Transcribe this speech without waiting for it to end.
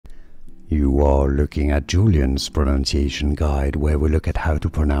You are looking at Julian's pronunciation guide, where we look at how to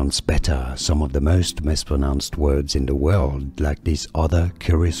pronounce better some of the most mispronounced words in the world, like this other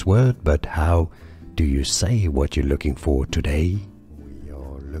curious word. But how do you say what you're looking for today? We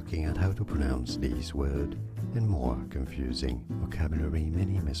are looking at how to pronounce these words and more confusing vocabulary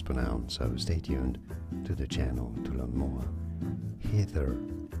many mispronounce, so stay tuned to the channel to learn more. Hither,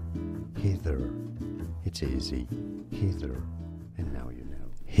 hither, it's easy, hither, and now you know.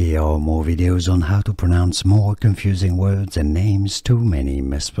 Here are more videos on how to pronounce more confusing words and names too many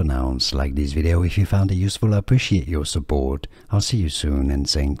mispronounced. Like this video if you found it useful. I appreciate your support. I'll see you soon and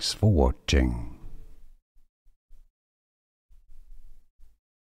thanks for watching.